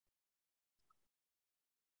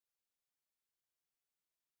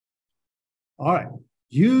All right,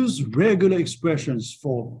 use regular expressions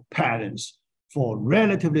for patterns, for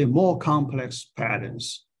relatively more complex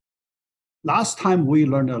patterns. Last time we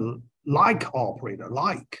learned a like operator,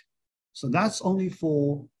 like. So that's only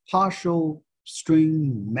for partial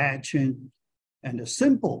string matching and a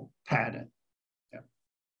simple pattern. Yeah.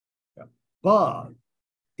 Yeah. But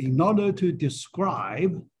in order to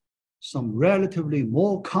describe some relatively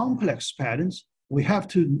more complex patterns, we have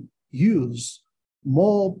to use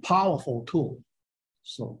more powerful tool.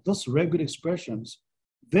 So this regular expressions,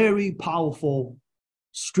 very powerful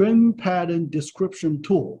string pattern description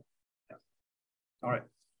tool. Yeah. All right.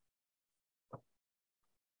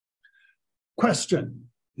 Question,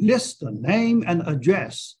 list the name and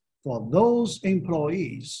address for those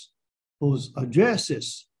employees whose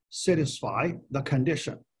addresses satisfy the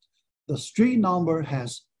condition. The street number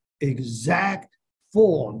has exact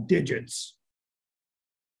 4 digits.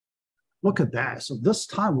 Look at that. So this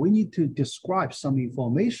time we need to describe some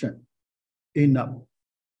information in a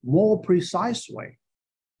more precise way.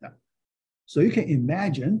 Yeah. So you can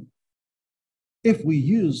imagine if we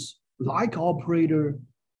use like operator,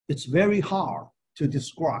 it's very hard to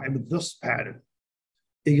describe this pattern.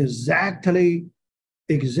 Exact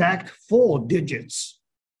 4 digits,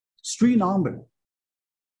 street number.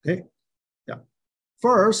 Okay, yeah.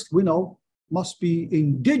 First, we know must be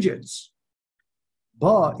in digits,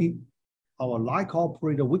 but in our like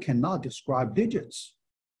operator, we cannot describe digits.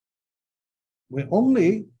 We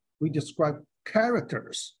describe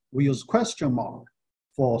characters. We use question mark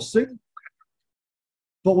for single,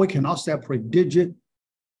 but we cannot separate digit,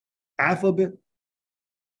 alphabet,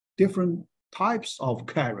 different types of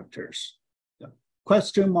characters. Yeah.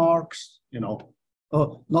 Question marks,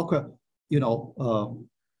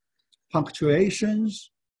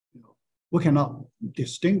 punctuations. We cannot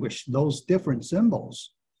distinguish those different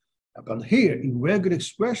symbols. But here in regular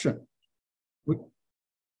expression,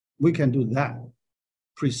 we can do that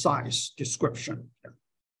precise description.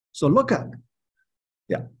 So look at,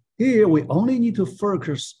 here we only need to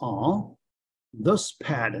focus on this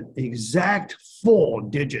pattern, exact 4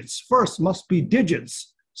 digits. First must be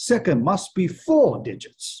digits, second must be 4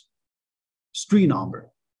 digits. Street number.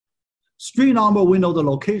 Street number, we know the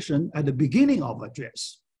location at the beginning of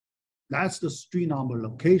address. That's the street number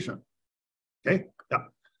location. Okay, yeah.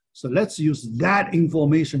 So let's use that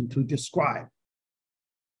information to describe.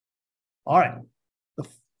 All right, the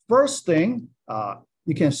first thing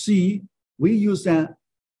you can see, we use an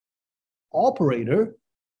operator,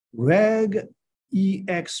 reg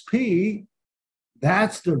exp,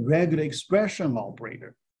 that's the regular expression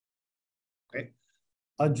operator. Okay,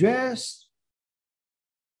 address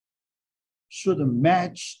should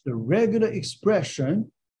match the regular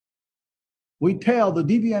expression. We tell the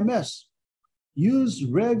DBMS, use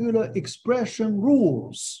regular expression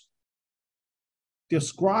rules.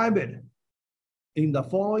 Describe it in the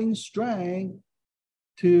following string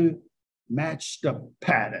to match the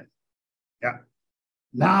pattern. Yeah.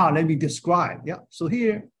 Now let me describe. Yeah. So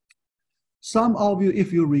here, some of you,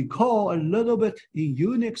 if you recall a little bit in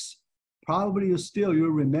Unix, probably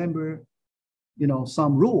you remember,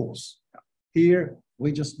 some rules. Here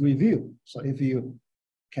we just review. So if you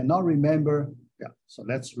cannot remember, so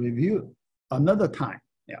let's review another time.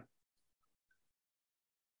 Yeah.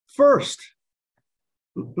 First,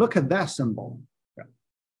 look at that symbol. Yeah.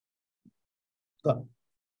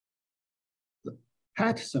 The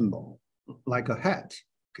hat symbol, like a hat.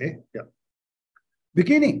 Okay. Yeah.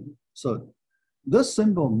 Beginning. So this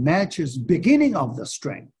symbol matches beginning of the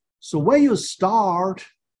string. So when you start,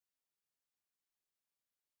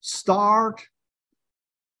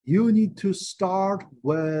 you need to start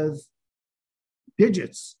with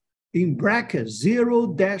digits in bracket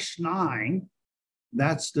 0-9.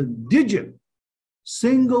 That's the digit,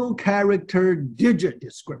 single character digit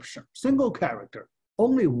description. Single character,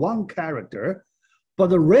 only one character, but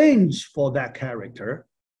the range for that character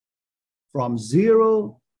from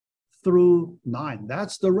 0 through 9.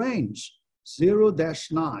 That's the range,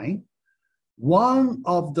 0-9, one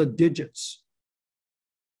of the digits,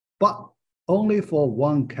 but only for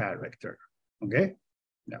one character, okay?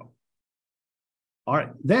 No. All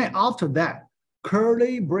right, then after that,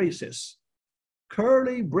 curly braces.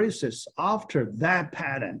 Curly braces after that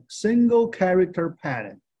pattern, single character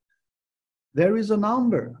pattern. There is a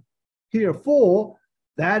number. Here, 4,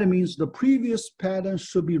 that means the previous pattern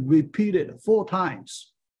should be repeated 4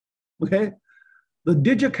 times, okay? The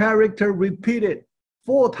digit character repeated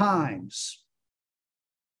 4 times.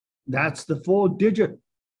 That's the 4-digit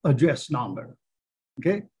address number,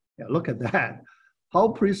 okay? Yeah, look at that, how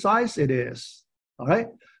precise it is, all right?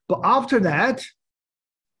 But after that,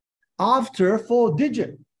 after 4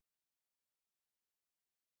 digit,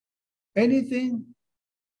 anything,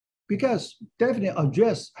 because definitely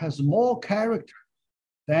address has more character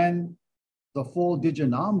than the 4-digit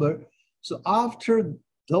number. So after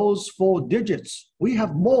those 4 digits, we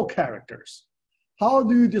have more characters. How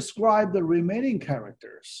do you describe the remaining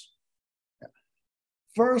characters?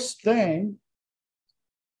 First thing,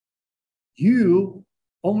 you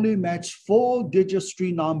only match 4-digit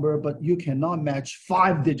string number, but you cannot match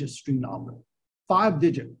 5-digit string number.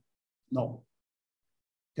 5-digit, no.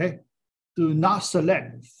 Okay, do not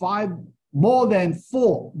select more than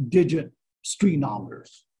 4-digit string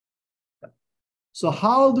numbers. So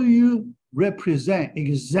how do you represent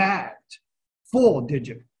exact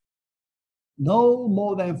 4-digit? No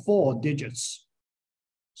more than 4 digits.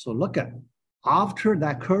 So look at, after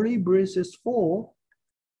that curly braces 4,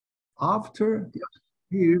 after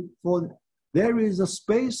here, there is a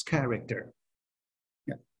space character.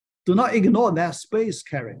 Yeah. Do not ignore that space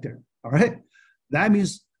character, all right? That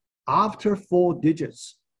means after 4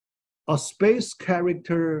 digits, a space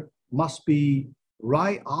character must be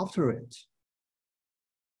right after it.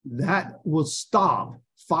 That will stop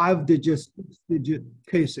 5-digit, 6-digit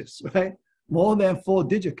cases, right? More than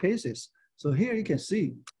 4-digit cases. So here you can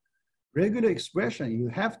see regular expression, you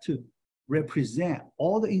have to represent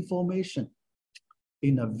all the information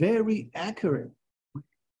in a very accurate way.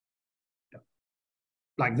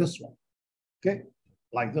 Like this one, okay?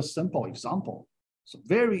 Like this simple example. So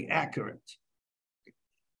very accurate.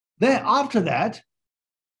 Then after that,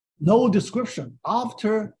 no description.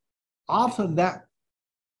 After that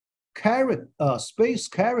space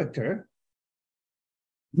character,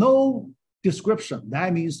 no description.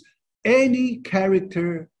 That means any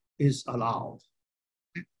character is allowed.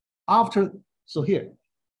 After, so here,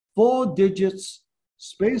 4 digits,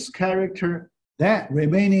 space character, that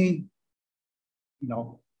remaining,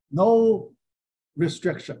 no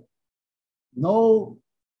restriction, no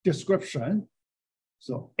description.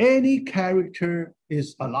 So any character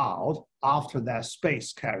is allowed after that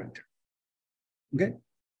space character. Okay?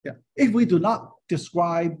 Yeah. If we do not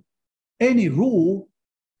describe any rule,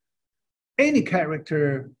 any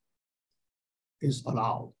character is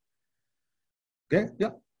allowed. Okay? Yeah.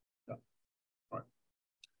 Yeah. All right.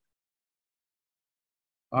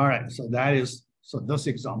 All right. So that is, so this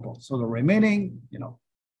example. So the remaining,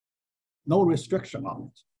 no restriction on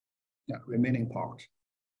it. Yeah, remaining part.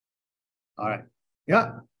 All right.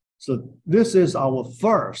 Yeah. So this is our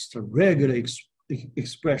first regular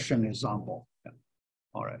expression example. Yeah.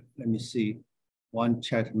 All right. Let me see one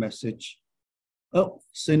chat message. Oh,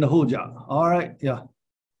 Sinahuja. All right. Yeah.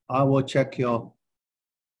 I will check your,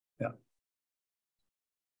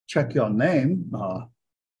 check your name.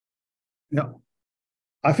 Yeah.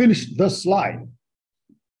 I finished this slide.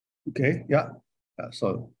 Okay. Yeah.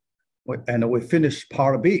 So, and we finished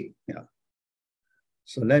part B. Yeah.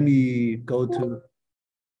 So let me go to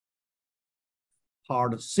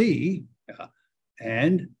part C. Yeah.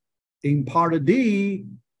 And in part D,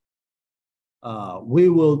 we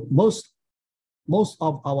will, most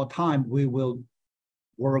of our time, we will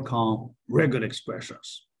work on regular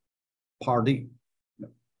expressions. Part D. Yeah.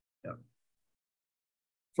 Yeah.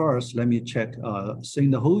 First, let me check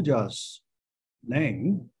Sindhuja's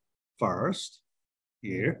name first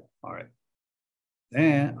here. All right.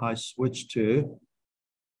 Then I switch to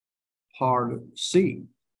part C,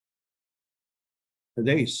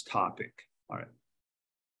 today's topic. All right.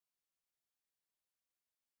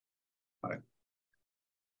 All right.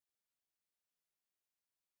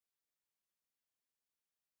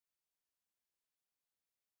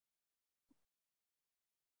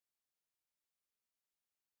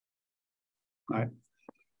 All right.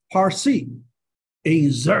 Part C,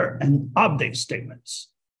 insert and update statements.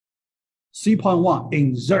 C.1,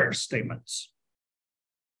 insert statements.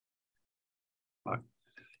 All right.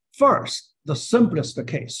 First, the simplest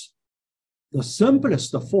case. The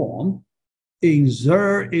simplest form,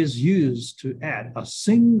 insert is used to add a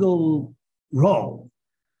single row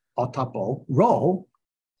or tuple row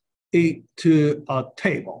into a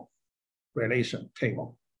table, relation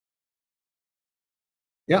table.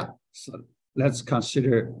 Yeah, so let's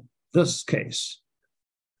consider this case.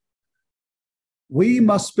 We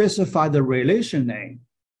must specify the relation name,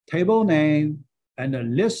 table name, and a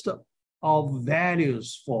list of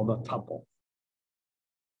values for the tuple.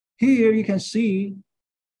 Here you can see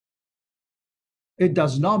it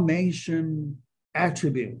does not mention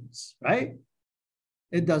attributes, right?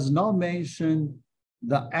 It does not mention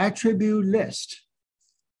the attribute list.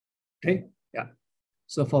 Okay, yeah.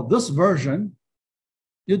 So for this version,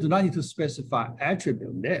 you do not need to specify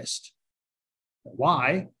attribute list.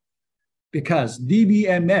 Why? Because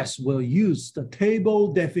DBMS will use the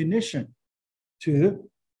table definition to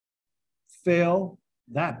fail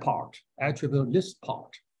that part, attribute list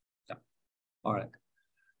part. Yeah. All right.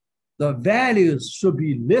 The values should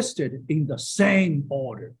be listed in the same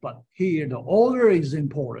order, but here the order is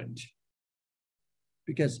important.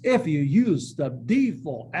 Because if you use the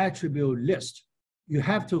default attribute list, you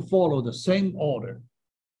have to follow the same order.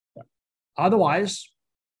 Yeah. Otherwise,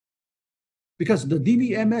 because the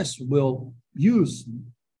DBMS will use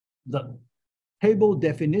the table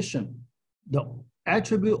definition, the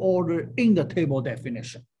attribute order in the table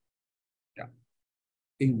definition, yeah,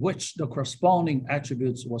 in which the corresponding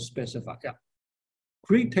attributes were specified. Yeah.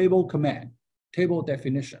 Create table command, table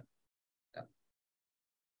definition. Yeah.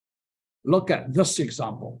 Look at this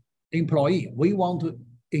example. Employee, we want to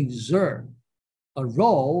insert a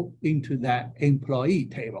role into that employee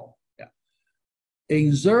table. Yeah.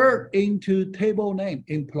 Insert into table name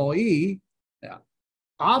employee. Yeah.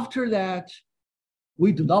 After that,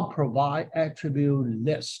 we do not provide attribute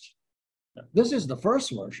list. This is the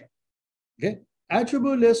first version. Okay,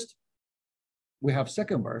 attribute list, we have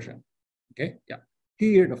second version. Okay, yeah.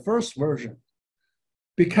 Here, the first version,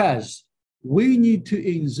 because we need to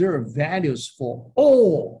insert values for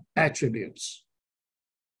all attributes.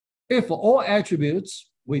 If for all attributes,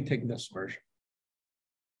 we take this version.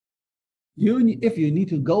 If you need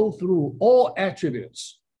to go through all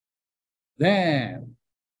attributes, then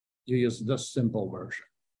you use this simple version.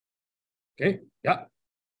 Okay, yeah.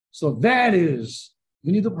 So values,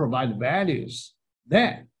 you need to provide values.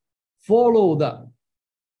 Then follow the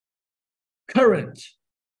current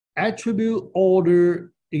attribute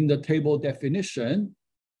order in the table definition.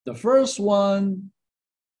 The first one,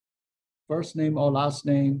 first name or last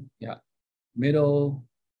name, yeah. Middle,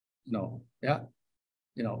 no, yeah.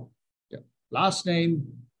 Yeah. Last name,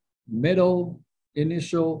 middle,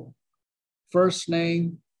 initial, first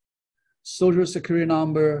name, social security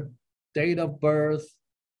number, date of birth,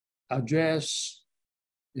 address,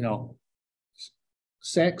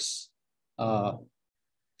 sex,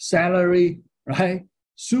 salary, right?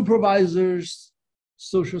 Supervisors,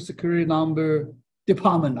 social security number,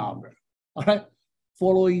 department number, all right?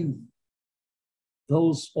 Following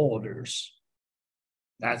those orders.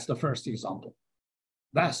 That's the first example.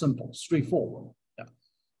 That's simple, straightforward. Yeah.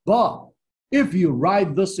 But if you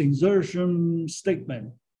write this insertion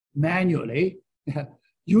statement manually,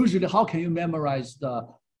 usually how can you memorize the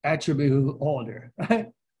attribute order,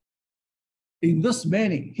 right? In this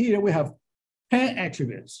many, here we have 10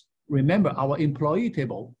 attributes. Remember our employee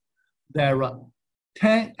table, there are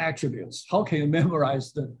 10 attributes. How can you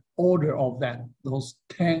memorize the order of those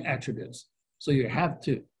 10 attributes? So you have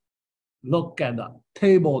to look at the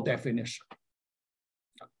table definition.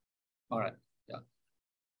 All right, yeah.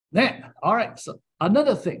 Then, all right, so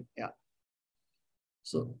another thing, yeah.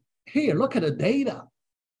 So here, look at the data.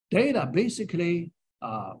 Data, basically,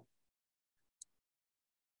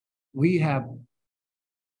 we have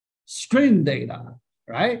string data,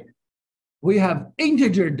 right? We have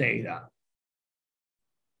integer data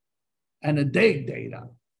and a date data,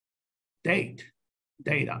 date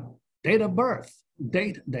of birth,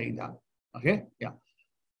 date data, okay? Yeah.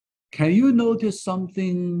 Can you notice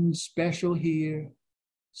something special here?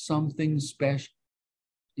 Something special?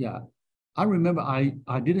 Yeah, I remember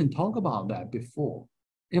I didn't talk about that before,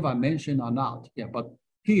 if I mentioned or not. Yeah, but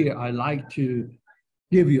here I like to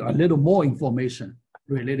give you a little more information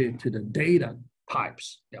related to the data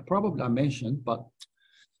types. Yeah, probably I mentioned, but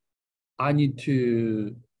I need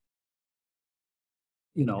to,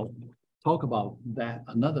 talk about that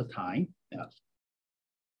another time. Yeah.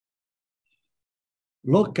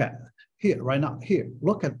 Look at here, right now, here,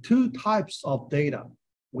 look at two types of data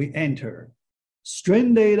we enter.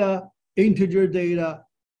 String data, integer data.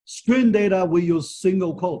 String data, we use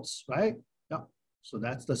single quotes, right? Yeah. So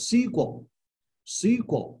that's the SQL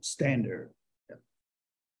standard. Yeah.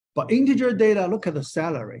 But integer data, look at the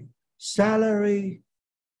salary. Salary,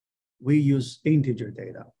 we use integer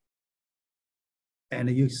data. And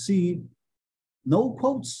you see no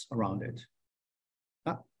quotes around it.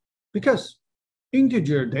 Because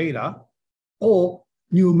integer data or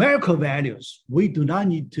numerical values, we do not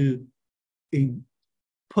need to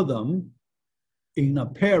put them in a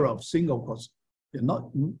pair of single quotes.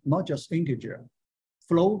 Not just integer.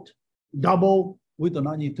 Float, double, we do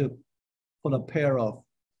not need to put a pair of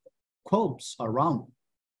quotes around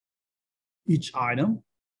each item.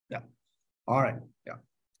 Yeah. All right. Yeah.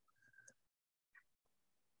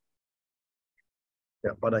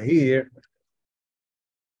 Yeah, but here,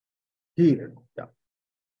 yeah,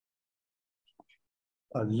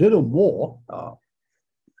 a little more. All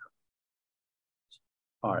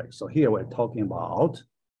right, so here we're talking about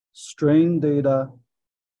string data.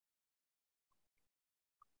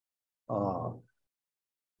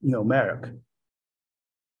 numeric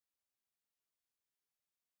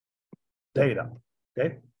data,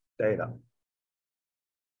 okay? Data.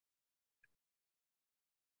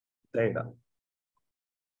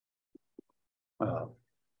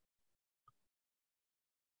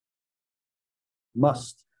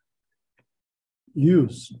 Must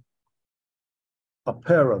use a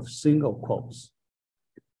pair of single quotes,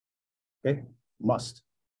 okay? Must,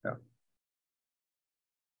 yeah.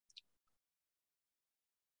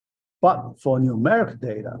 But for numeric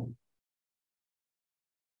data,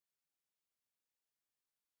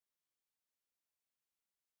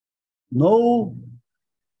 no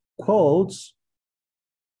quotes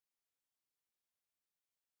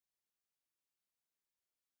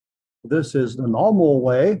this is the normal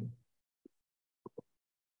way.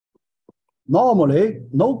 Normally,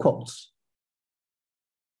 no quotes.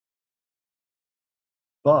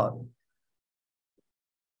 But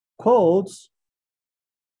quotes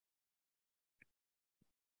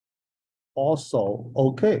also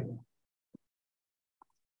okay.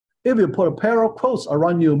 If you put a pair of quotes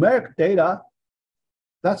around numeric data,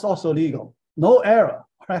 that's also legal. No error,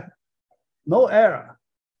 right? No error.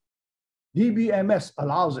 DBMS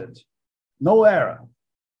allows it. No error.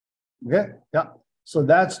 Okay, yeah. So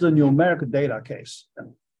that's the numeric data case.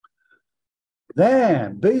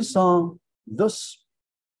 Then, based on this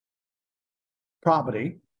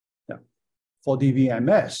property, yeah, for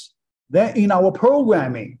DBMS, then in our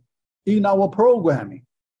programming,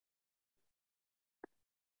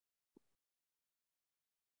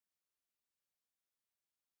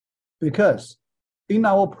 because in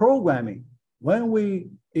our programming, when we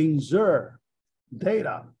insert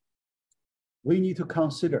data, we need to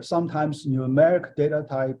consider sometimes numeric data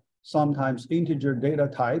type, sometimes integer data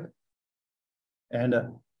type. And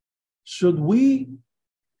should we,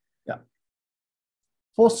 yeah,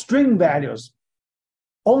 for string values,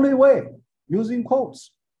 only way using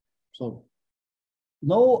quotes. So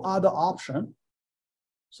no other option.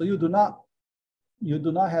 So you do not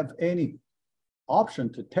have any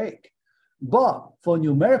option to take. But for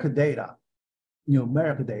numeric data,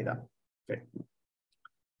 okay,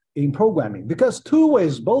 in programming, because two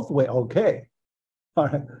ways, both way, okay. All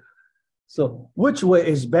right. So which way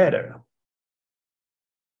is better?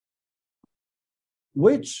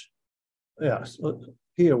 Which, yes,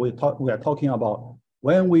 here we are talking about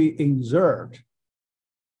when we insert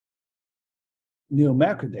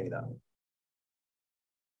numeric data.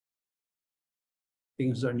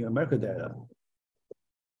 Insert numeric data.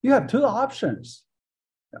 You have two options.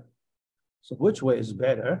 Yeah. So which way is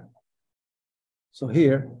better? So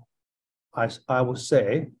here, I would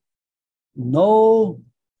say no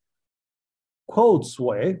quotes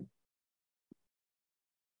way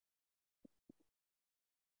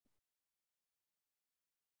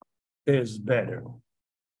is better.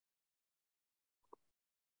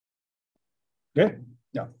 Okay,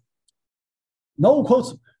 yeah. No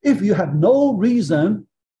quotes, if you have no reason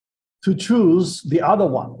to choose the other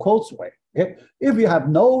one, quotes way. Okay, if you have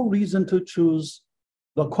no reason to choose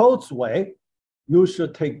the quotes way, you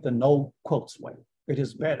should take the no quotes way. It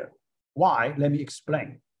is better. Why? Let me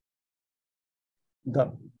explain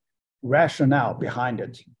the rationale behind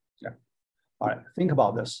it. Yeah. All right, think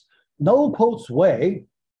about this. No quotes way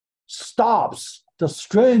stops the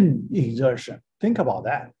string insertion. Think about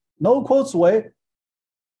that. No quotes way,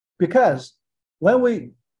 because when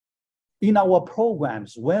we, in our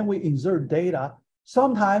programs, when we insert data,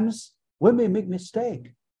 sometimes we may make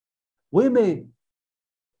mistake. We may,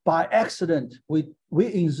 by accident, we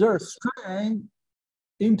insert string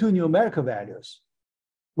into numeric values.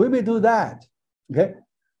 We may do that, okay?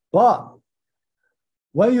 But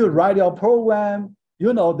when you write your program,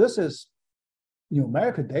 you know this is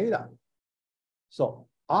numeric data. So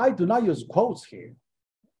I do not use quotes here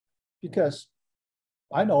because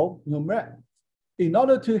I know numeric. In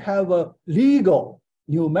order to have a legal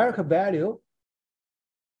numeric value,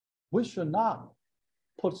 we should not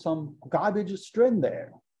put some garbage string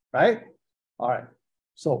there, right? All right,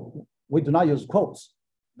 so we do not use quotes.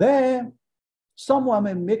 Then someone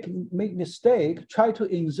may make mistake, try to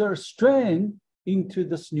insert string into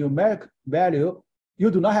this numeric value. You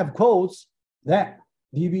do not have quotes, then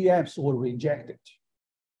DBMs will reject it.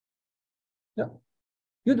 Yeah.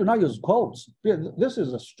 You do not use quotes. This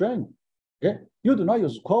is a string. Okay? You do not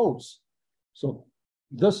use quotes. So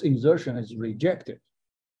this insertion is rejected.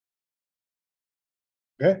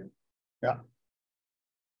 Okay? Yeah.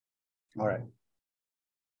 All right.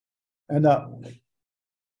 And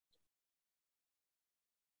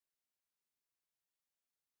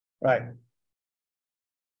right.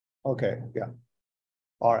 Okay, yeah.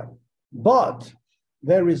 All right. But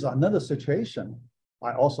there is another situation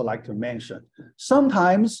I also like to mention.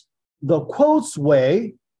 Sometimes the quotes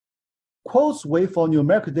way for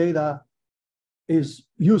numeric data is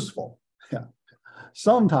useful. Yeah.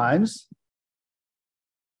 Sometimes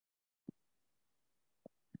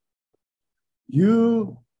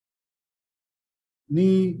you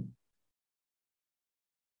need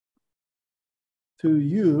to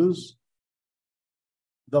use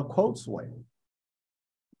the quotes way.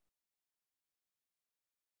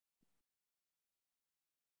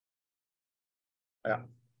 Yeah,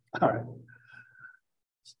 all right.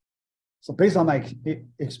 So based on my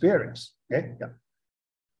experience, okay, yeah.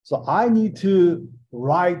 So I need to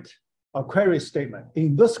write a query statement.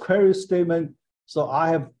 In this query statement, so I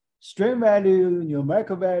have string value,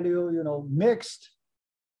 numerical value, mixed,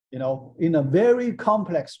 in a very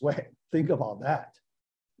complex way. Think about that,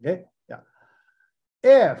 okay, yeah.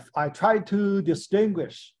 If I try to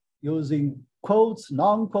distinguish using quotes,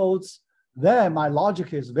 non-quotes, then my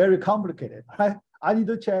logic is very complicated, right? I need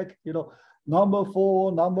to check, number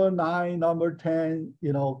 4, number 9, number 10,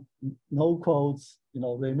 no quotes,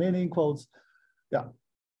 remaining quotes. Yeah.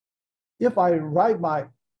 If I write my,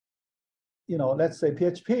 let's say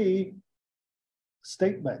PHP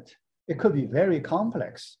statement, it could be very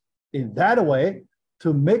complex. In that way,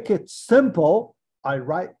 to make it simple, I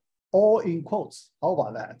write all in quotes. How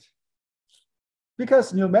about that?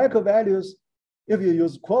 Because numerical values, if you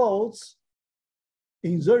use quotes,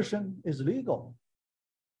 insertion is legal.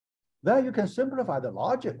 Then you can simplify the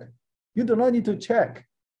logic. You do not need to check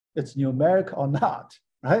it's numeric or not,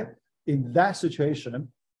 right? In that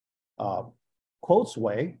situation, quotes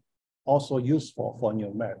way also useful for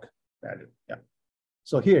numeric value. Yeah.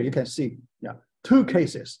 So here you can see, yeah, two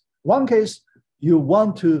cases. One case, you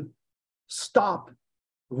want to stop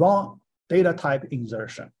wrong data type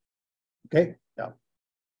insertion. Okay,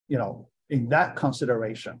 yeah, in that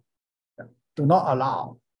consideration, yeah, do not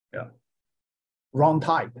allow, yeah, wrong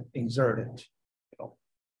type inserted,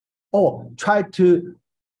 or try to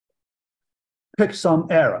pick some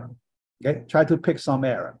error. Okay, try to pick some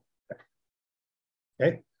error.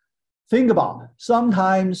 Okay, think about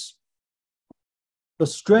sometimes the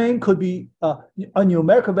string could be a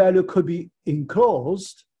numerical value could be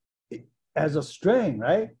enclosed as a string,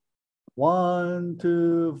 right? 1,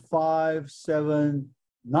 2, 5, 7,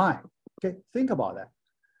 9. Okay, think about that.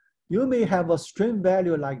 You may have a string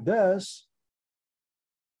value like this,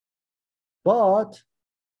 but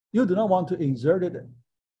you do not want to insert it.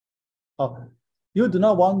 You do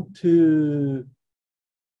not want to,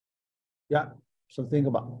 yeah, so think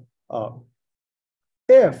about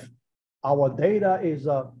if our data is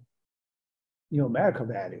a numerical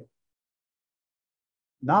value,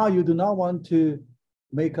 now you do not want to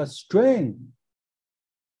make a string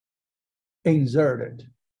inserted.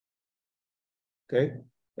 Okay,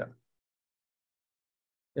 yeah.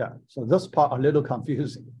 Yeah, so this part a little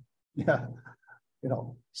confusing. Yeah,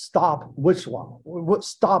 stop which one?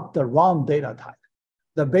 Stop the wrong data type.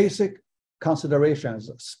 The basic consideration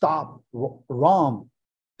is stop wrong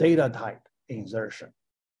data type insertion.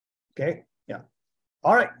 Okay, yeah.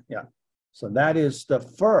 All right, yeah. So that is the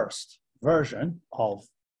first version of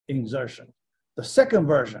insertion. The second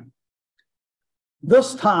version,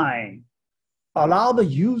 this time, allow the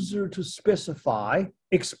user to specify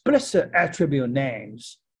explicit attribute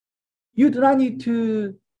names. You do not need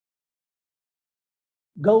to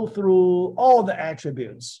go through all the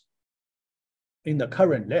attributes in the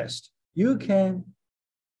current list. You can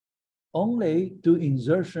only do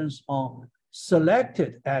insertions on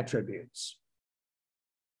selected attributes.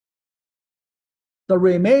 The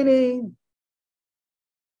remaining,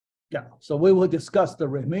 yeah, so we will discuss the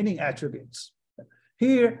remaining attributes.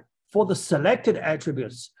 Here, for the selected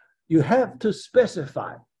attributes, you have to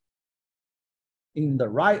specify in the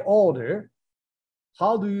right order,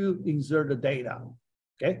 how do you insert the data,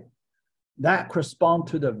 okay? That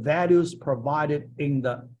corresponds to the values provided in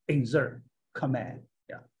the insert command,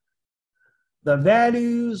 yeah. The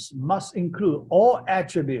values must include all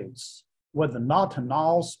attributes with not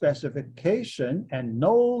null specification and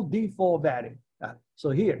no default value. So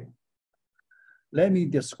here, let me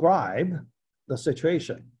describe the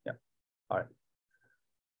situation. Yeah. All right.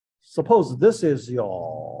 Suppose this is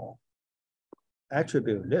your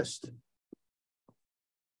attribute list.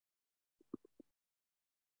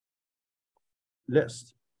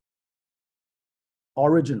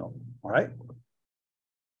 Original, all right?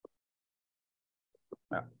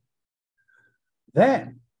 Yeah.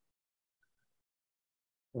 Then,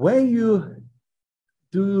 when you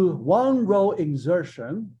do one row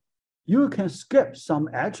insertion, you can skip some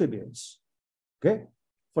attributes, okay?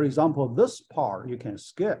 For example, this part you can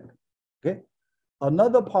skip, okay?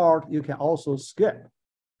 another part you can also skip.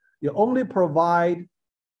 You only provide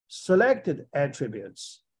selected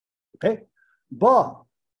attributes, okay? But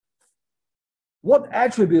what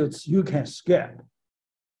attributes you can skip,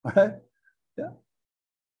 right? Yeah.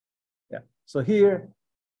 Yeah. So here,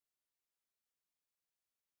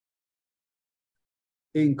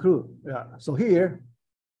 include, yeah. So here,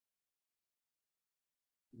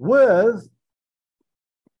 with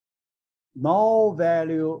null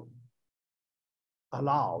value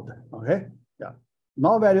allowed, okay? Yeah,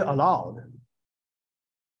 null value allowed.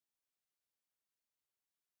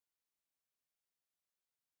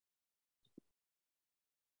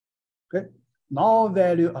 Okay, null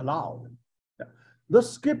value allowed. Yeah. The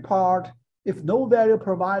skip part, if no value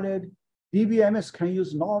provided, DBMS can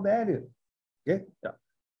use null value. Okay, yeah.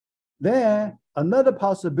 Then another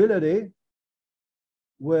possibility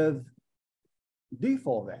with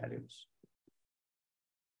default values.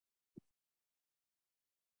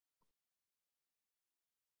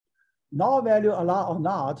 Null value allowed or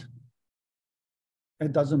not,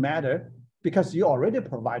 it doesn't matter because you already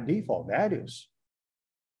provide default values.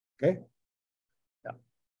 Okay. Yeah.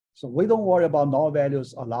 So we don't worry about null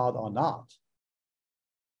values allowed or not.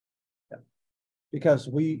 Yeah. Because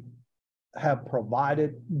we have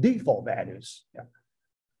provided default values. Yeah.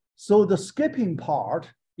 So the skipping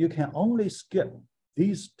part, you can only skip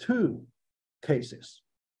these two cases.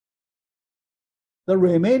 The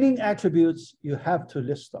remaining attributes, you have to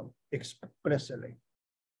list them explicitly.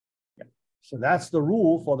 Yeah. So that's the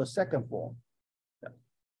rule for the second form. Yeah.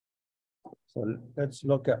 So let's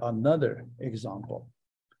look at another example.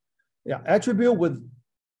 Yeah, attribute with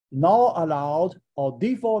null allowed or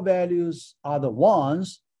default values are the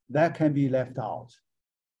ones that can be left out.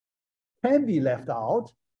 Can be left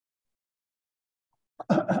out,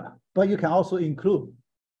 but you can also include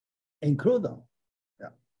them. Yeah.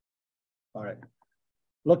 All right.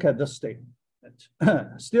 Look at this statement.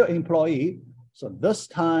 Still employee. So this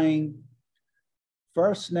time,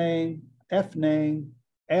 first name, F name,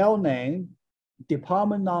 L name,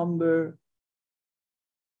 department number,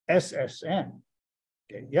 SSN.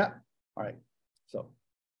 Okay, yeah. All right. So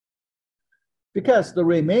because the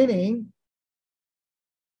remaining,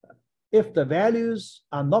 if the values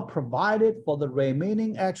are not provided for the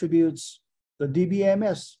remaining attributes, the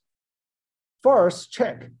DBMS first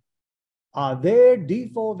check, are there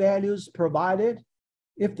default values provided?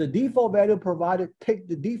 If the default value provided, take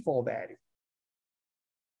the default value.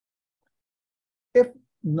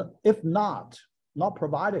 If not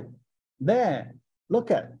provided, then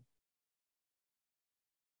look at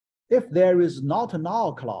if there is not a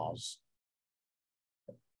null clause.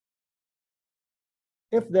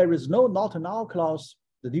 If there is no not a null clause,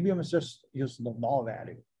 the DBMS just use the null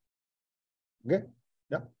value. Okay?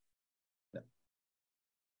 Yeah. Yeah.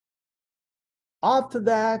 After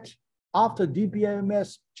that, after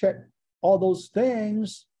DBMS check all those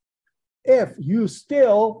things, if you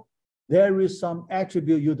still, there is some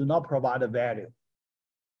attribute you do not provide a value,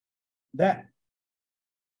 then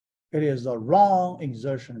it is a wrong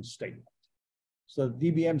insertion statement. So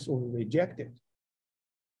DBMS will reject it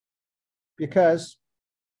because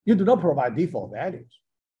you do not provide default values.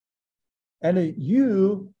 And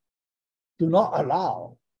you do not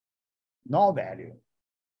allow null value.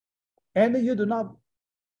 And you do not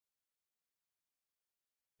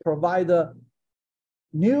provide a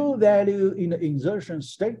new value in the insertion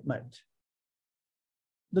statement.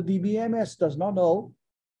 The DBMS does not know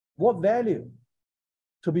what value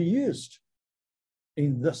to be used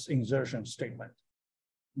in this insertion statement.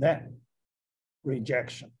 Then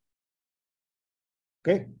rejection.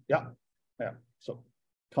 Okay, yeah, yeah. So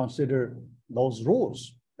consider those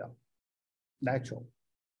rules. Yeah, natural,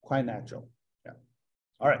 quite natural. Yeah.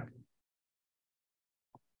 All right.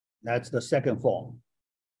 That's the second form.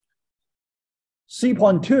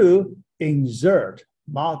 C.2, insert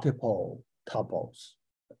multiple tuples.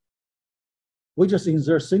 We just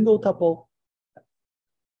insert single tuple,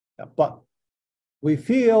 but we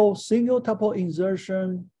feel single tuple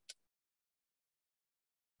insertion,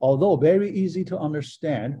 although very easy to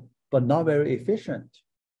understand, but not very efficient.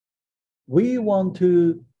 We want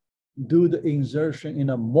to do the insertion in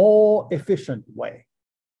a more efficient way.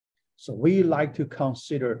 So we like to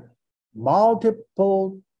consider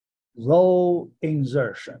multiple row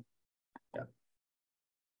insertion. Yeah.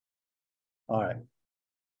 All right.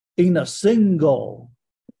 In a single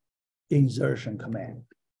insertion command.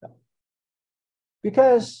 Yeah.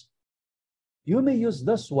 Because you may use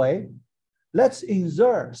this way. Let's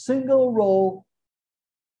insert single row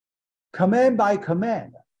command by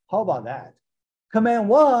command. How about that? Command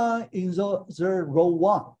 1, insert row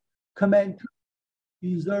 1. Command 2,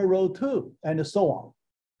 insert row 2, and so on.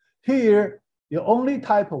 Here, you only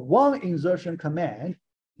type one insertion command,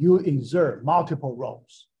 you insert multiple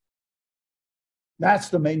rows. That's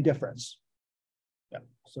the main difference. Yeah.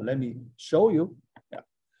 So let me show you. Yeah.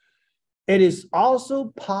 It is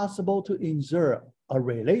also possible to insert a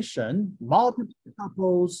relation, multiple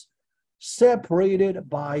tuples separated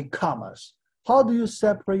by commas. How do you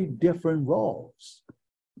separate different rows?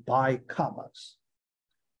 By commas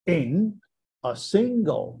in a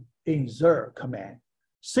single insert command.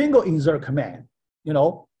 Single insert command, you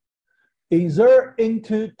know, insert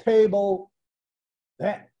into table,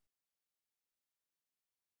 then.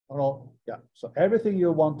 Yeah, so everything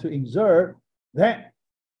you want to insert, then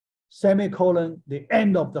semicolon, the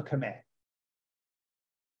end of the command.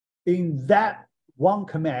 In that one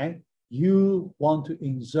command, you want to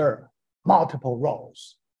insert multiple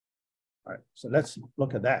rows. All right, so let's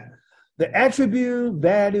look at that. The attribute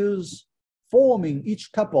values forming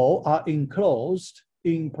each tuple are enclosed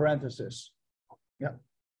in parentheses. Yeah.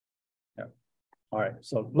 Yeah. All right,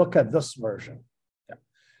 so look at this version. Yeah.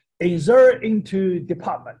 Insert into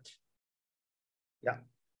department. Yeah.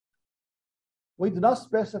 We do not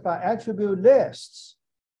specify attribute lists.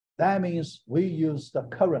 That means we use the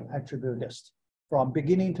current attribute list from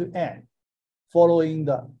beginning to end, following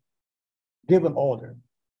the given order.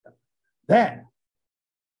 Then,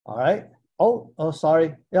 all right. Oh,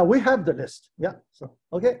 sorry. Yeah, we have the list. Yeah. So,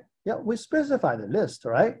 okay. Yeah, we specify the list,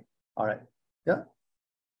 right? All right. Yeah.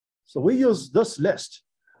 So we use this list,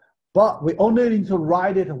 but we only need to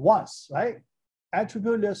write it once, right?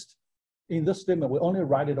 Attribute list in this statement, we only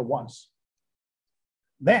write it once.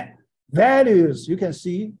 Then values, you can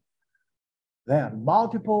see, then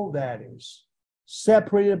multiple values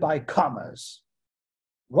separated by commas.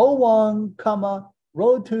 Row 1, comma,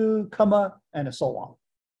 row 2, comma, and so on.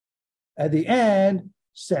 At the end,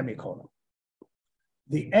 semicolon.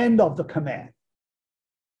 The end of the command.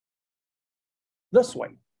 This way,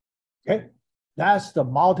 okay? That's the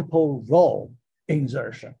multiple row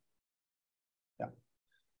insertion. Yeah.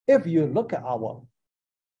 If you look at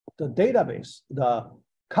the database, the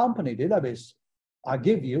company database I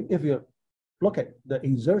give you, if you look at the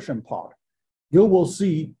insertion part, you will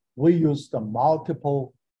see we use the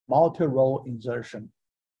multi-row insertion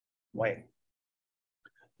way.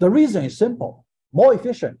 The reason is simple, more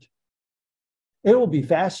efficient. It will be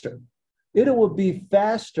faster. It will be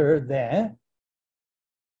faster than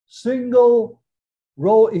single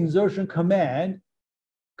row insertion command,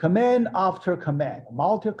 command after command,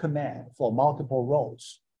 multi-command for multiple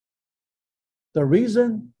rows. The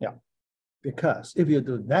reason, yeah, because if you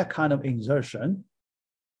do that kind of insertion,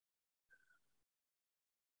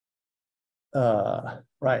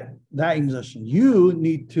 right, that insertion, you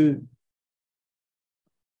need to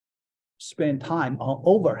spend time on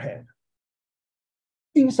overhead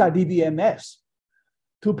inside DBMS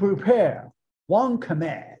to prepare one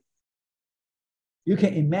command. You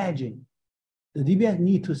can imagine the DBMS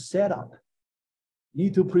need to set up,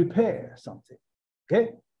 need to prepare something,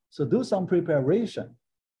 okay? So do some preparation,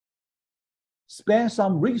 spend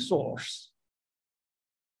some resource,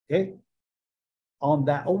 okay, on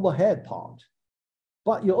that overhead part.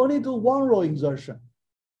 But you only do one row insertion.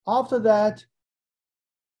 After that,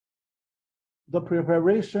 the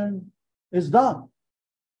preparation is done.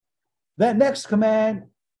 Then next command,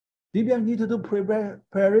 DBM need to do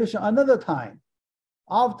preparation another time.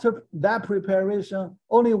 After that preparation,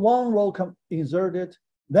 only one row inserted,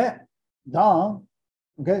 then done,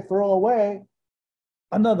 okay, throw away,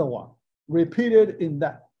 another one, repeated in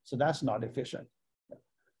that. So that's not efficient.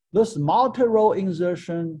 This multi-row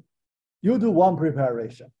insertion, you do one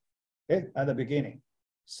preparation, okay, at the beginning,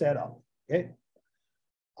 set up, okay.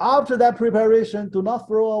 After that preparation, do not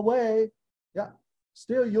throw away, yeah,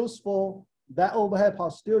 still useful, that overhead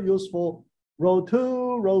part still useful, row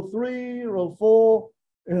 2, row 3, row 4,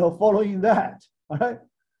 you know, following that, all right,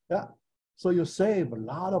 yeah. So you save a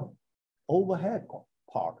lot of overhead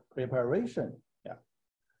part, preparation, yeah.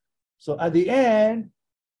 So at the end,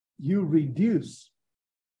 you reduce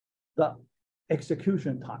the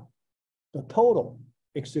execution time, the total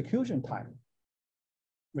execution time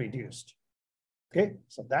reduced. Okay,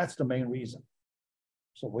 so that's the main reason.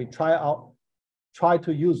 So we try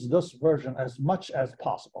to use this version as much as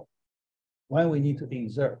possible when we need to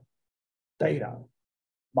insert data,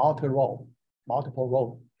 multiple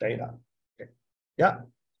row data. Okay. Yeah,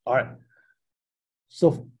 all right.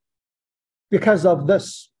 So because of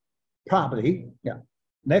this property, yeah,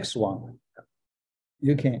 next one,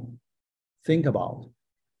 you can think about.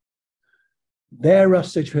 There are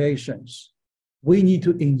situations we need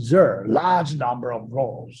to insert large number of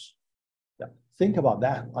rows. Yeah. Think about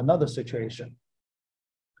that, another situation.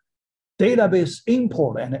 database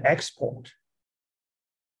import and export.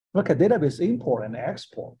 Look at database import and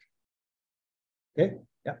export. Okay,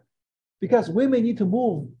 yeah. Because we may need to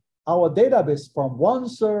move our database from one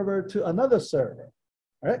server to another server,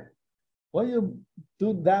 right? When you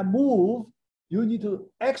do that move, you need to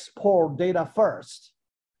export data first,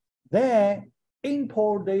 then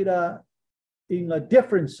import data in a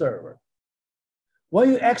different server. When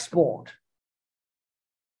you export,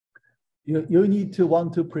 you need to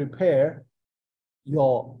want to prepare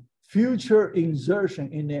your future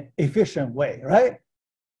insertion in an efficient way, right?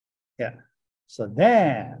 Yeah. So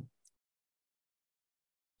then,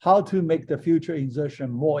 how to make the future insertion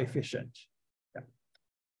more efficient? Yeah.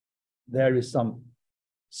 There is some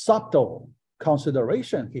subtle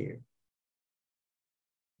consideration here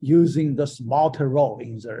using this multi-row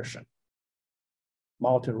insertion.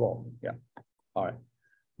 Multi-row, yeah. All right.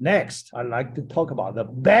 Next, I'd like to talk about the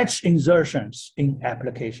batch insertions in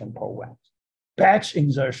application programs. Batch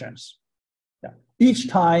insertions. Yeah. Each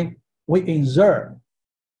time we insert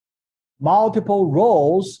multiple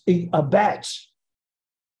rows in a batch,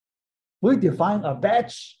 we define a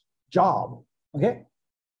batch job, okay?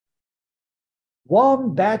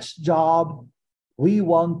 One batch job, we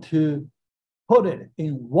want to put it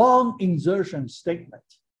in one insertion statement,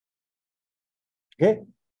 okay?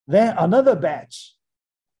 Then another batch,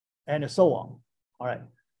 and so on, all right?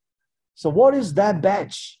 So what is that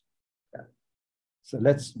batch? So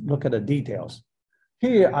let's look at the details.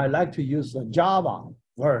 Here, I like to use the Java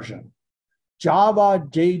version. Java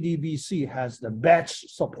JDBC has the batch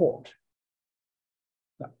support.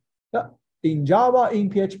 In Java, in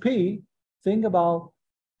PHP, think about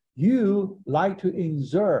you like to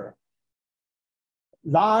insert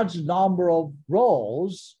large number of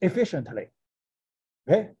rows efficiently,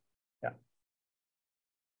 okay? Yeah.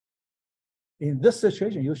 In this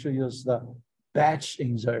situation, you should use the batch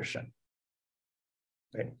insertion.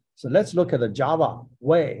 Okay, so let's look at the Java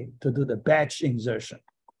way to do the batch insertion.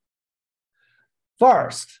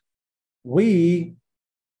 First, we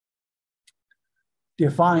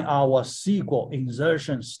define our SQL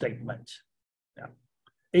insertion statement. Yeah.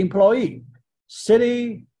 Employee,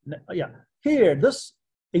 city, yeah. Here, this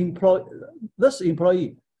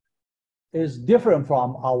employee is different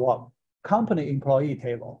from our company employee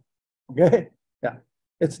table. Okay, yeah,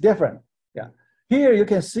 it's different. Yeah, here you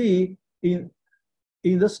can see in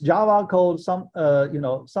this Java code,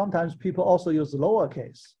 sometimes people also use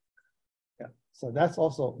lowercase. Yeah, so that's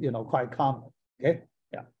also quite common. Okay,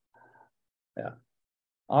 yeah, yeah.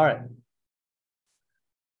 All right.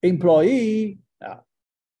 Employee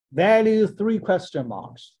value 3 question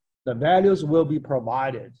marks. The values will be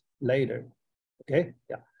provided later. Okay,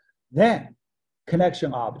 yeah. Then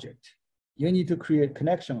connection object. You need to create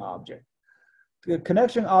connection object. The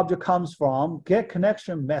connection object comes from get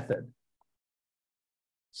connection method.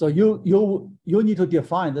 So you need to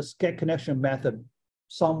define this get connection method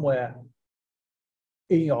somewhere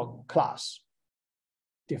in your class.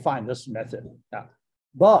 Define this method. Yeah.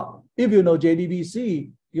 But if you know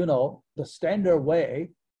JDBC, you know the standard way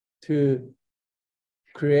to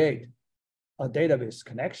create a database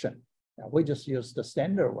connection. Yeah, we just use the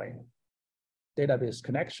standard way, database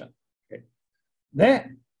connection. Okay.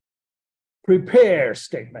 Then prepare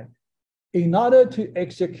statement. In order to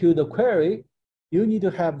execute the query, you need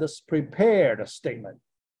to have this prepared statement,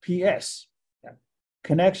 PS, yeah.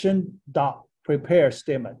 Connection.prepare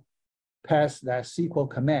statement. Pass that SQL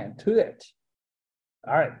command to it.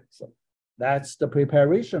 All right, so that's the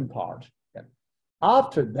preparation part. Yeah.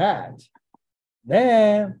 After that,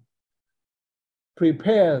 then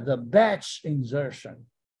prepare the batch insertion.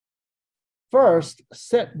 First,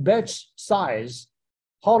 set batch size.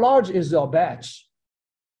 How large is your batch?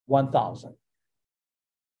 1,000.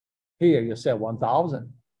 Here you say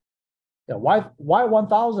 1,000. Yeah, why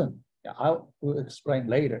 1,000? Yeah, I will explain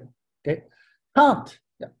later. Okay, count.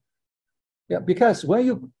 Yeah, yeah, because when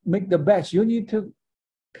you make the batch, you need to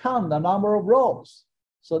count the number of rows.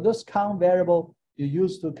 So this count variable you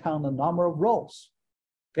use to count the number of rows.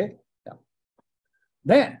 Okay, yeah.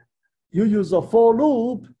 Then you use a for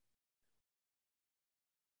loop.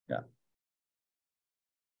 Yeah,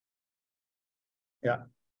 yeah.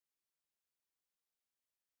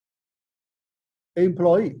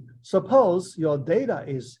 Employee. Suppose your data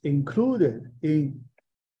is included in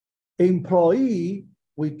employee,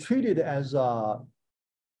 we treat it as a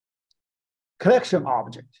collection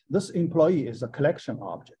object. This employee is a collection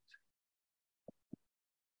object.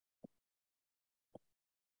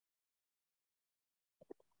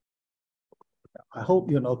 I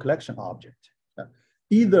hope you know collection object.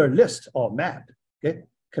 Either list or map. Okay,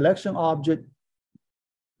 collection object,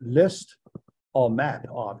 list or map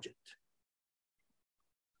object.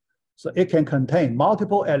 So it can contain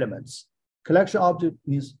multiple elements. Collection object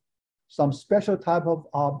means some special type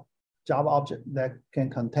of Java object that can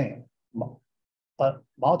contain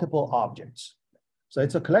multiple objects. So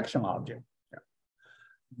it's a collection object. Yeah.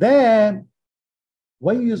 Then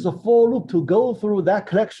when you use the for loop to go through that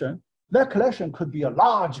collection could be a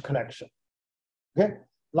large collection. Okay,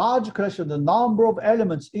 large collection, the number of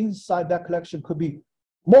elements inside that collection could be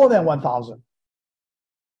more than 1,000.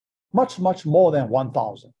 Much, much more than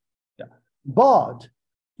 1,000. Yeah. But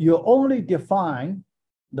you only define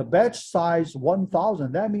the batch size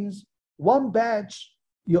 1,000. That means one batch,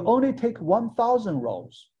 you only take 1,000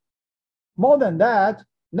 rows. More than that,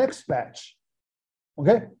 next batch.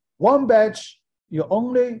 Okay, one batch, you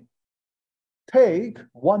only take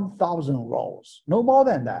 1,000 rows, no more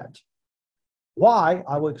than that. Why?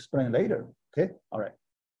 I will explain later. Okay, all right.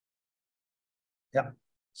 Yeah,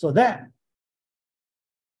 so then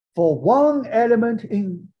for one element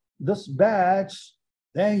in this batch,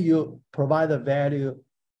 then you provide a value,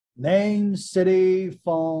 name, city,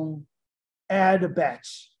 phone, add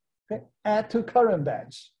batch, okay, add to current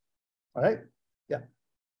batch, all right? Yeah,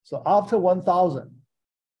 so after 1,000,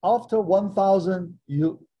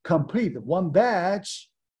 you complete one batch,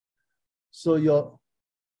 so your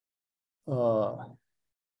the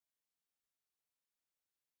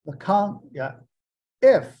count, yeah,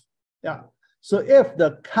 so if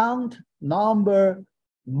the count number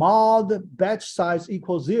mod batch size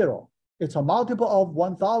equals 0, it's a multiple of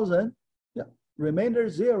 1,000, yeah, remainder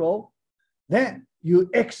 0, then you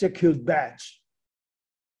execute batch.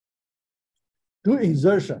 Do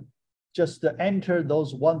insertion, just to enter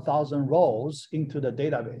those 1,000 rows into the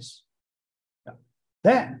database. Yeah.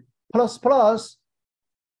 Then plus,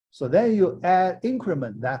 so then you add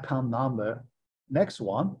increment that count number, next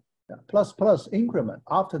one, yeah, plus increment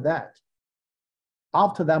after that.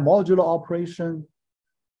 After that modular operation,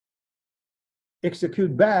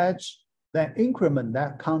 execute batch, then increment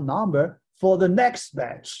that count number for the next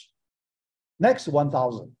batch, next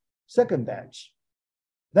 1,000, second batch.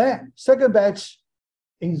 Then second batch,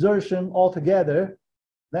 insertion altogether,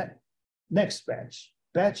 then next batch,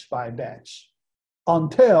 batch by batch,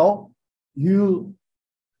 until you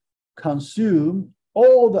consume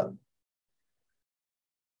all the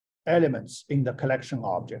elements in the collection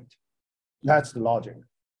object. That's the logic.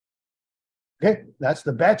 Okay, that's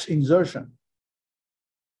the batch insertion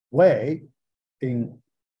way in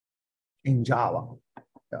Java.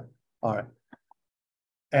 Yeah. All right.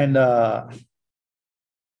 And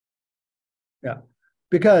yeah,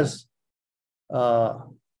 because the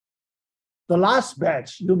last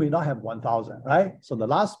batch you may not have 1,000, right? So the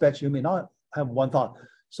last batch you may not have 1,000.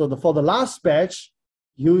 So for the last batch,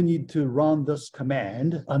 you need to run this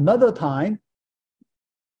command another time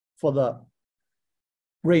for the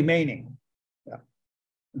remaining. Yeah.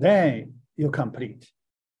 Then you complete.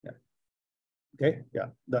 Yeah. Okay. Yeah.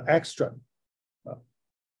 The extra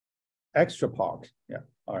part. Yeah.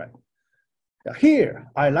 All right. Yeah.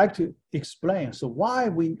 Here I like to explain. So why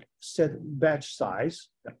we set batch size.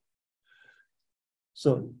 Yeah.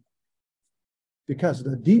 So because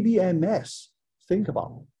the DBMS, think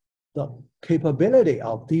about the capability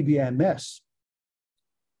of DBMS.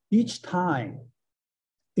 Each time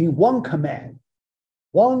in one command,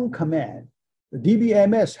 the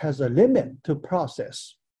DBMS has a limit to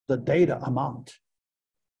process the data amount.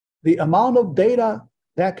 The amount of data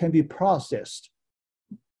that can be processed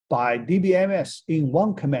by DBMS in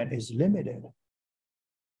one command is limited.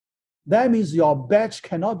 That means your batch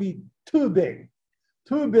cannot be too big.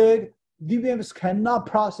 Too big, DBMS cannot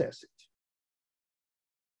process it.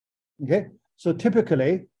 Okay, so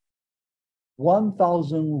typically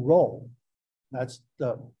 1,000 row, that's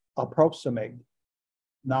the approximate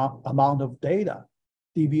now amount of data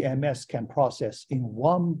DBMS can process in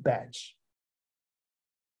one batch.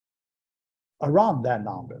 Around that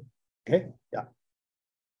number, okay, yeah.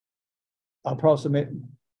 Approximate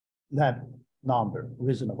that number,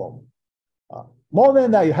 reasonable. More than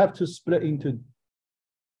that, you have to split into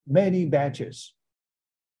many batches,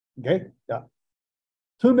 okay, yeah.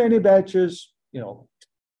 Too many batches,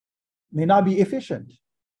 may not be efficient.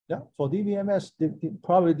 Yeah, for DBMS,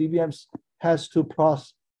 probably DBMS has to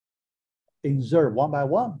insert one by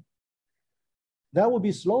one. That would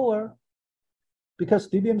be slower because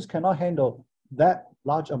DBMS cannot handle that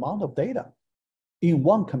large amount of data in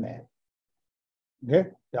one command.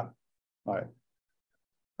 Okay, yeah, all right.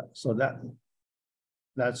 So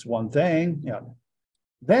that's one thing. Yeah.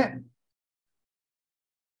 Then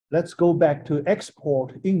let's go back to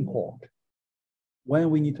export, import. When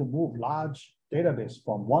we need to move large database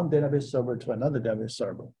from one database server to another database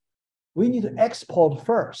server, we need to export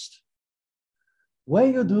first.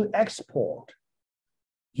 when you do export,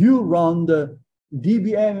 you run the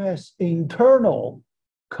DBMS internal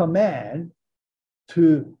command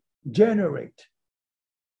to generate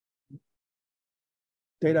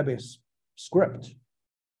database script,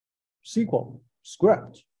 SQL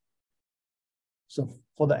script. So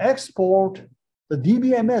for the export, the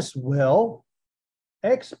DBMS will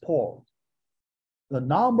export the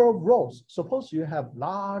number of rows. Suppose you have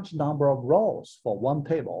large number of rows for one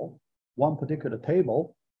table, one particular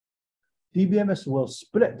table, DBMS will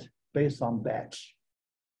split based on batch.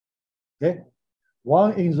 Okay,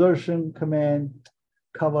 one insertion command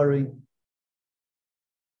covering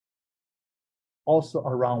also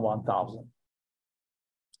around 1,000.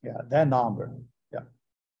 Yeah, that number.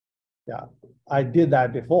 Yeah, I did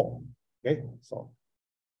that before. Okay, so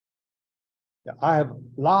yeah, I have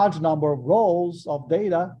large number of rows of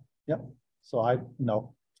data. Yeah, so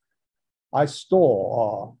I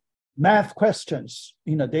store math questions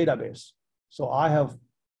in a database. So I have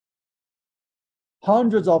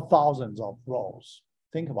hundreds of thousands of rows.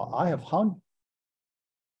 Think about it. I have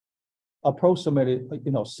approximately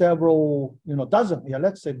several dozen. Yeah,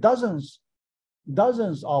 let's say dozens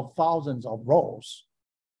of thousands of rows.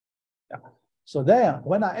 Yeah. So then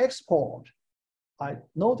when I export, I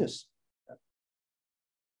notice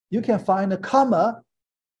you can find a comma,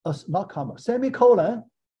 not comma, semicolon,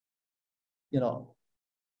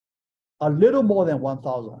 a little more than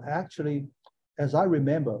 1,000. Actually, as I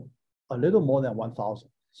remember, a little more than 1,000.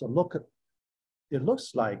 So look at, it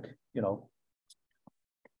looks like,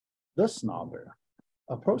 this number,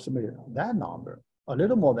 approximately that number, a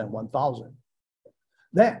little more than 1,000.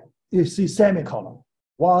 Then you see semicolon,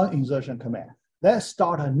 one insertion command. Then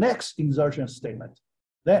start a next insertion statement.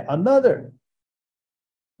 Then another,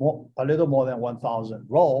 a little more than 1,000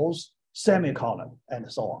 rows, semicolon,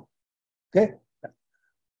 and so on. Okay.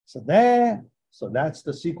 So that's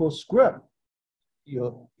the SQL script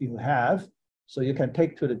you have. So you can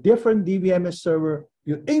take to the different DBMS server,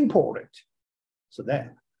 you import it. So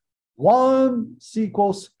then one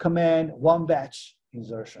SQL command, one batch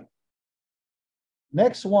insertion.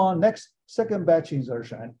 Next second batch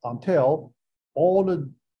insertion until all the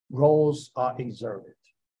rows are inserted.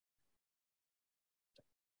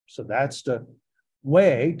 So that's the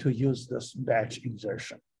way to use this batch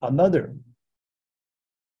insertion. Another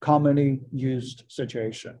commonly used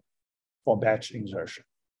situation for batch insertion.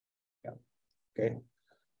 Yeah. Okay.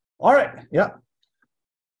 All right. Yeah.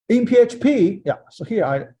 In PHP, yeah. So here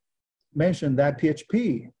I mentioned that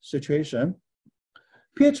PHP situation.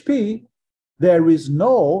 PHP, there is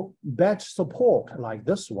no batch support like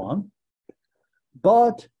this one,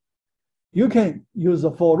 but you can use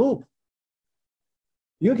a for loop.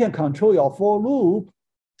 You can control your for loop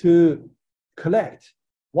to collect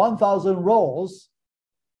 1,000 rows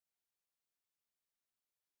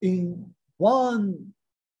in one.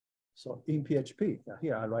 So in PHP,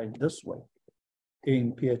 here I write this way.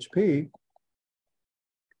 In PHP,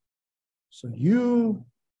 so you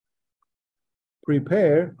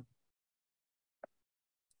prepare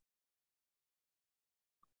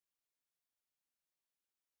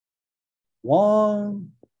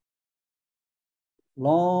one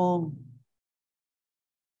long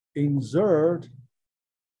insert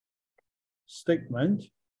statement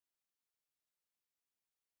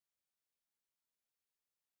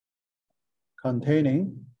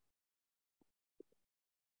containing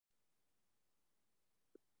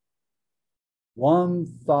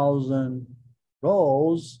 1,000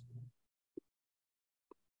 rows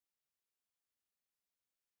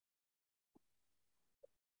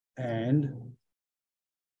and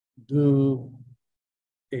do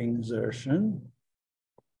insertion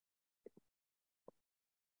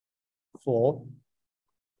for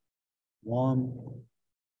one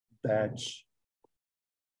batch.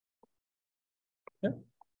 Yeah.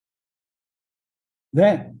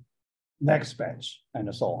 Then next batch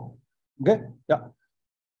and so on. Okay, yeah.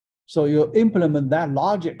 So you implement that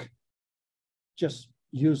logic, just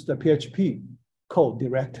use the PHP code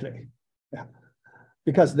directly. Yeah.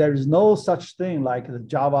 Because there is no such thing like the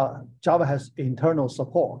Java. Java has internal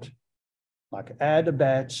support, like add a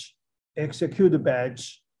batch, execute a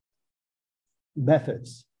batch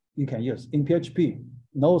methods you can use. In PHP,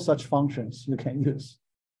 no such functions you can use.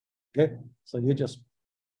 Okay, so you just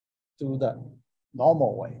do the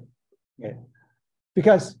normal way. Okay,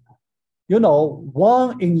 because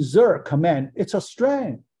one insert command, it's a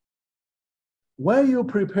string. When you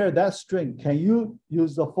prepare that string, can you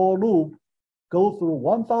use the for loop, go through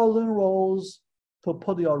 1,000 rows to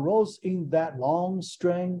put your rows in that long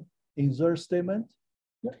string insert statement?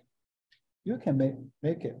 Yeah. You can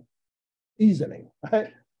make it easily,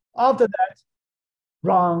 right? After that,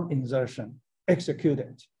 run insertion, execute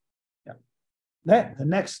it. Yeah. Then the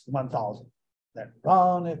next 1000, then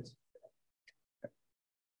run it.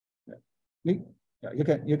 Yeah.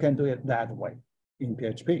 You can do it that way in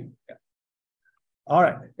PHP. Yeah. All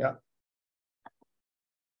right. Yeah.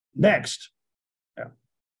 Next. Yeah.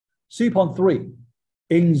 C.3,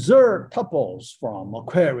 insert tuples from a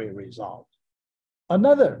query result.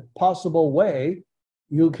 Another possible way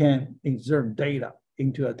you can insert data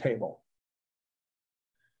into a table.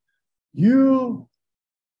 You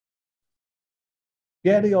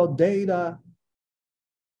get your data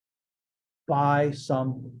by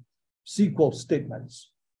some SQL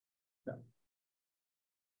statements. Yeah.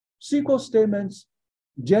 SQL statements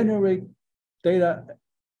generate data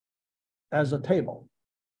as a table.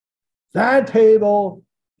 That table,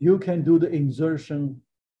 you can do the insertion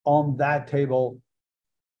on that table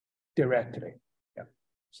directly. Yeah.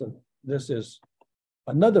 So this is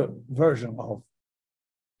another version of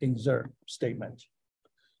insert statement.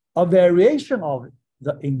 A variation of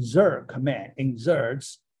the insert command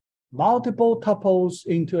inserts multiple tuples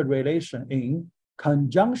into a relation in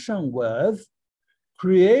conjunction with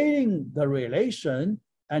creating the relation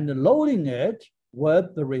and loading it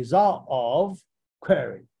with the result of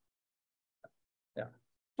query. Yeah.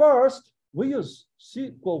 First, we use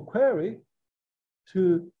SQL query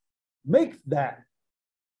to make that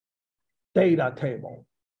data table.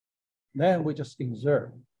 Then we just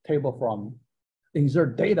insert data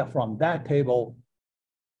from that table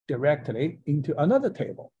directly into another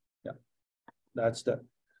table. Yeah, that's the.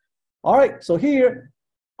 All right, so here,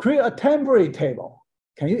 create a temporary table.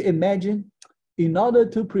 Can you imagine? In order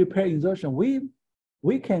to prepare insertion,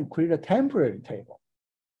 we can create a temporary table.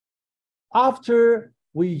 After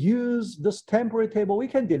we use this temporary table, we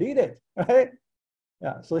can delete it, right?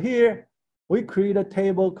 Yeah, so here we create a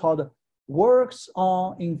table called works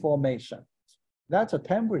on information. That's a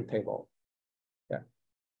temporary table. Yeah,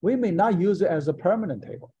 we may not use it as a permanent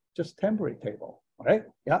table, just temporary table, right?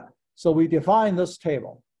 Yeah, so we define this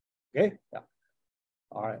table, okay? Yeah,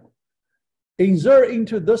 all right. Insert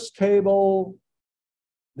into this table,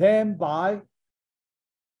 then by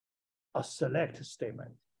a select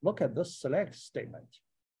statement. Look at this select statement.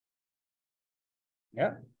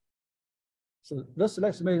 Yeah. So this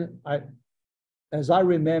select statement, as I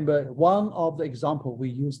remember, one of the example we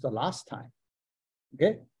used the last time.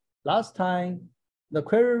 Okay. Last time, the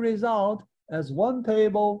query result as one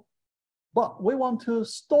table, but we want to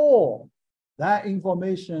store that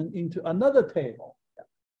information into another table.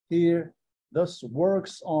 Here, this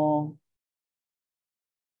works on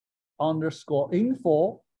underscore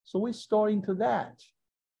info. So we store into that.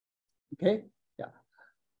 Okay, yeah.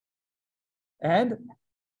 And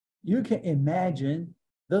you can imagine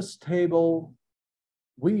this table,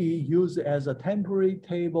 we use it as a temporary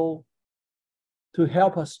table to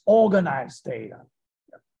help us organize data.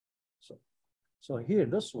 Yeah. So here,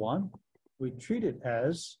 this one, we treat it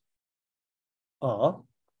as a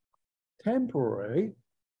temporary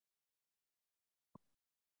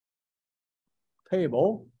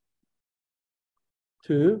table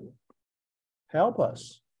to help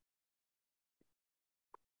us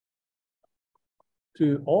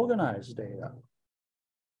to organize data.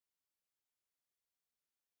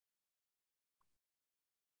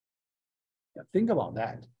 Yeah, think about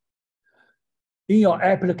that. In your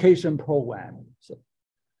application program, so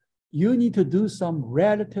you need to do some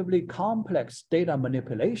relatively complex data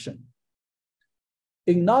manipulation.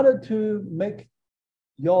 In order to make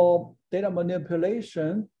your data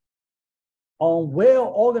manipulation on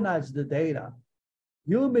well-organized data,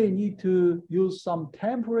 you may need to use some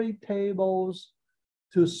temporary tables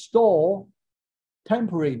to store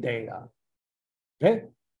temporary data, okay?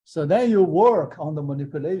 So then you work on the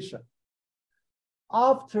manipulation.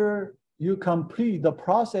 After you complete the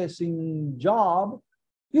processing job,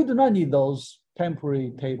 you do not need those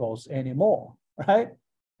temporary tables anymore, right?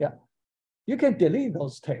 Yeah, you can delete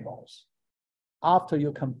those tables after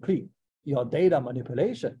you complete your data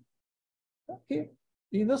manipulation. Okay,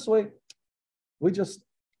 in this way, we just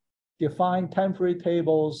define temporary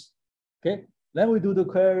tables, okay? Then we do the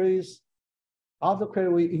queries. After query,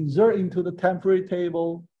 we insert into the temporary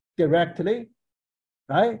table directly,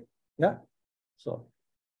 right? Yeah, so,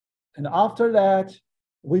 and after that,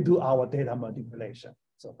 we do our data manipulation.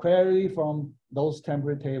 So query from those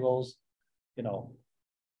temporary tables, you know,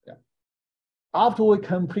 yeah. After we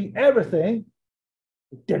complete everything,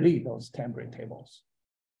 we delete those temporary tables.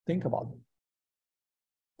 Think about it.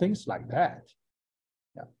 Things like that,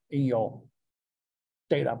 yeah, in your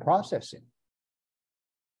data processing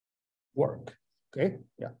work. Okay,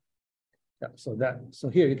 yeah, yeah. So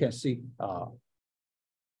here you can see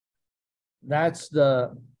That's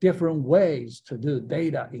the different ways to do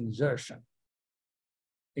data insertion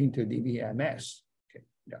into DBMS. Okay,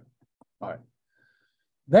 yeah, all right.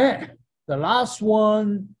 Then the last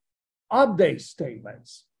one, update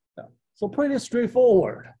statements. Yeah. So pretty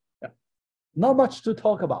straightforward. Yeah. Not much to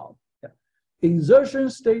talk about. Yeah. Insertion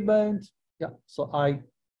statement. Yeah. So I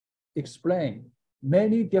explained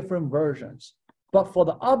many different versions, but for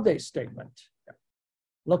the update statement, yeah,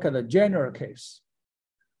 look at the general case.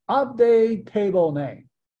 Update table name.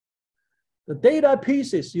 The data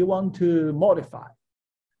pieces you want to modify.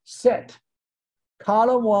 Set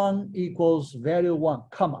column 1 equals value 1,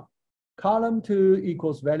 comma. Column 2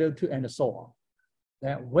 equals value 2, and so on.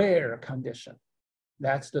 Then where condition.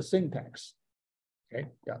 That's the syntax. Okay,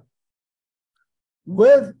 yeah.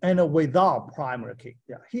 With and without primary key.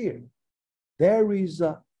 Yeah, here, there is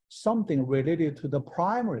something related to the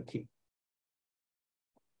primary key.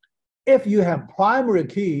 If you have primary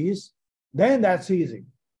keys, then that's easy,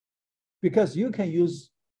 because you can use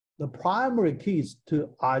the primary keys to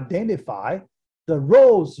identify the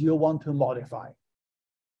rows you want to modify.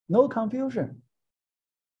 No confusion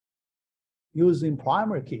using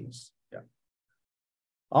primary keys. Yeah.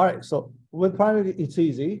 All right, so with primary, it's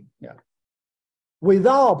easy. Yeah.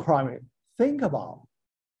 Without primary, think about,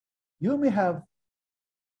 you may have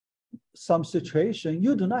some situation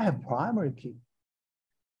you do not have primary key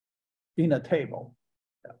in a table.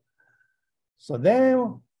 Yeah. So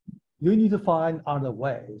then you need to find other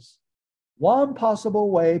ways. One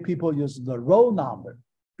possible way, people use the row number,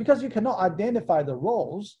 because you cannot identify the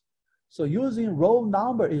rows. So using row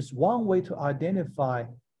number is one way to identify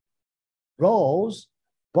rows,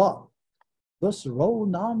 but this row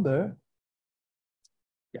number,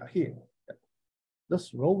 yeah, here, yeah,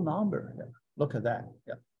 this row number, yeah, look at that.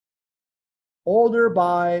 Yeah. Order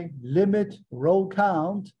by limit row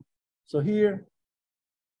count. So here,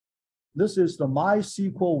 this is the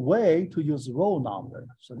MySQL way to use row number.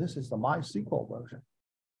 So this is the MySQL version.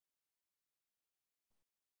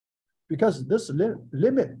 Because this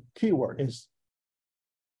limit keyword is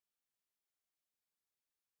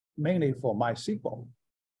mainly for MySQL.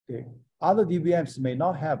 Okay. Other DBMs may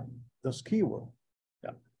not have this keyword.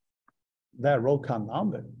 Yeah. That row count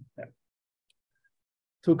number. Yeah.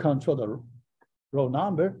 To control the row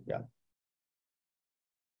number. Yeah.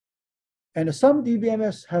 And some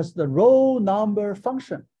DBMS has the row number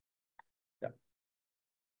function. Yeah.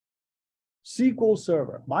 SQL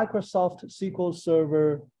Server, Microsoft SQL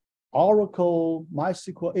Server, Oracle,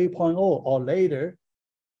 MySQL 8.0 or later,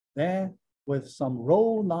 then with some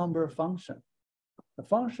row number function. The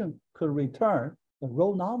function could return the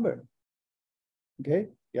row number. Okay,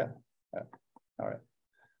 yeah, yeah. All right.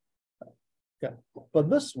 Yeah, but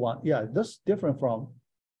this one, yeah, this is different from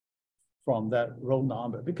that row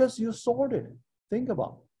number, because you sort it. Think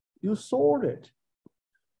about it. You sort it.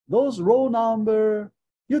 Those row number,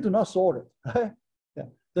 you do not sort it. Right? Yeah.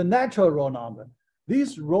 The natural row number.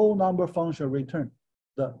 These row number function return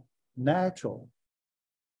the natural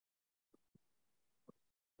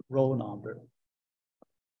row number.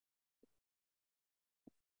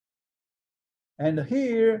 And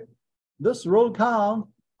here, this row count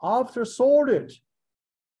after sorted,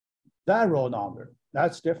 that row number,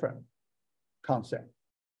 that's different concept.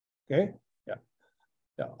 Okay, yeah,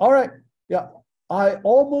 yeah. All right, yeah.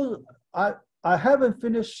 I haven't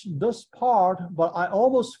finished this part, but I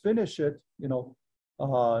almost finished it. You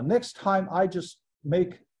know, next time I just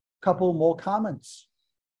make a couple more comments,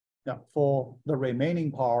 yeah, for the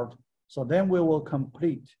remaining part. So then we will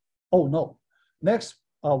complete. Oh no, next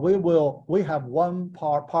we have one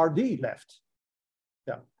part D left.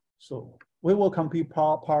 Yeah, so we will complete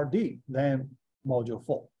part D, then module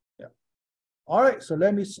 4. Yeah. All right, so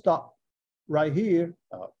let me stop right here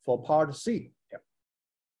for part C.